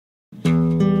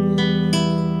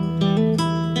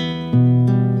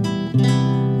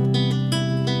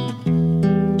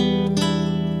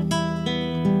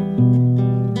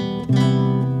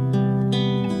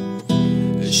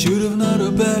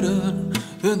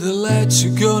wouldn't let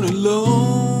you go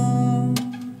alone.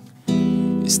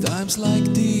 It's times like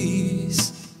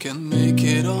these can't make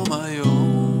it on my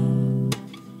own.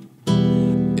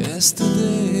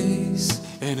 Yesterdays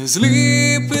and a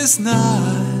sleepless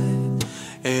night,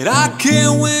 and I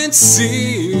can't wait to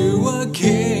see you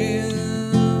again.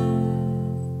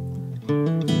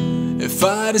 If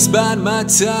I spend my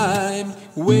time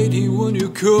waiting when you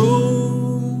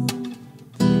call,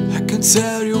 I can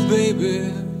tell you,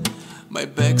 baby, my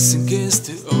back's against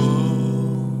the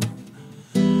wall.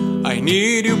 I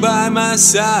need you by my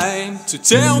side to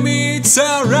tell me it's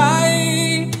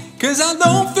alright, 'cause I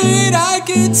don't think I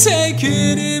can take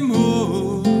it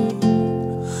anymore.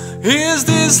 Is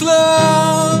this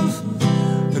love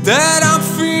that I'm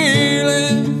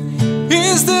feeling?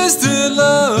 Is this the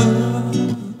love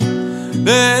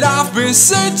that I've been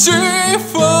searching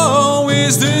for?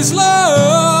 Is this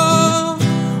love?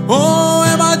 Oh,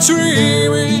 am I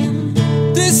dreaming?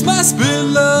 This must be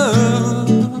love,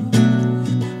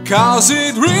 'cause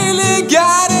it really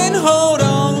got a hold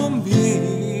on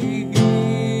me.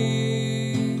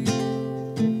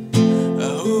 A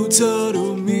hold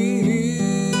on me.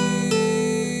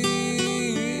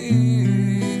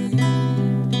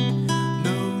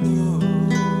 No, no.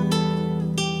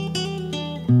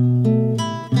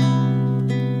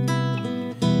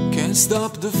 Can't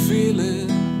stop the feeling,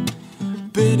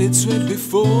 been it sweat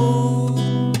before,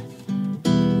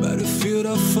 but I feel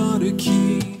I found a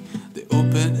key, they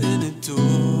open any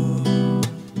door.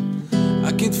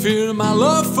 I can feel my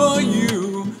love for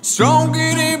you, stronger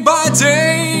day by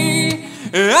day,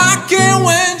 and I can't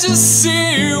wait to see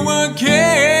you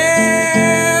again,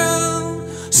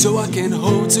 so I can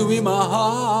hold you in my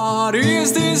heart.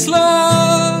 Is this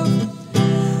love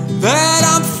that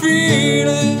I'm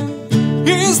feeling?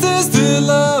 Is this the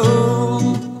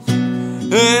love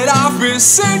that I've been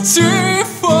searching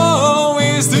for?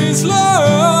 Is this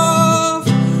love?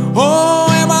 Oh,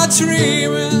 am I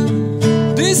dreaming?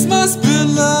 This must be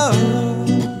love,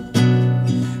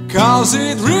 'cause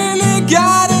it really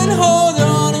got a hold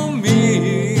on me.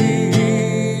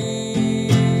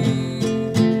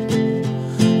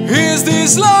 Is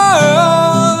this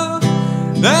love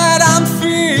that I'm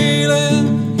feeling?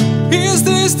 Is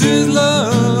this the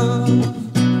love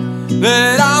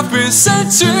that I've been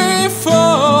searching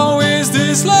for? Is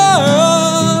this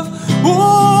love?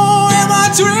 Oh, am I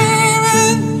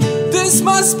dreaming? This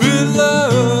must be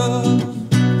love,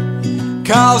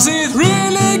 'cause it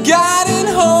really got a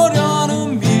hold on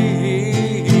me.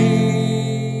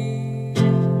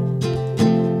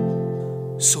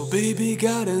 So baby,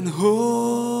 got a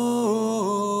hold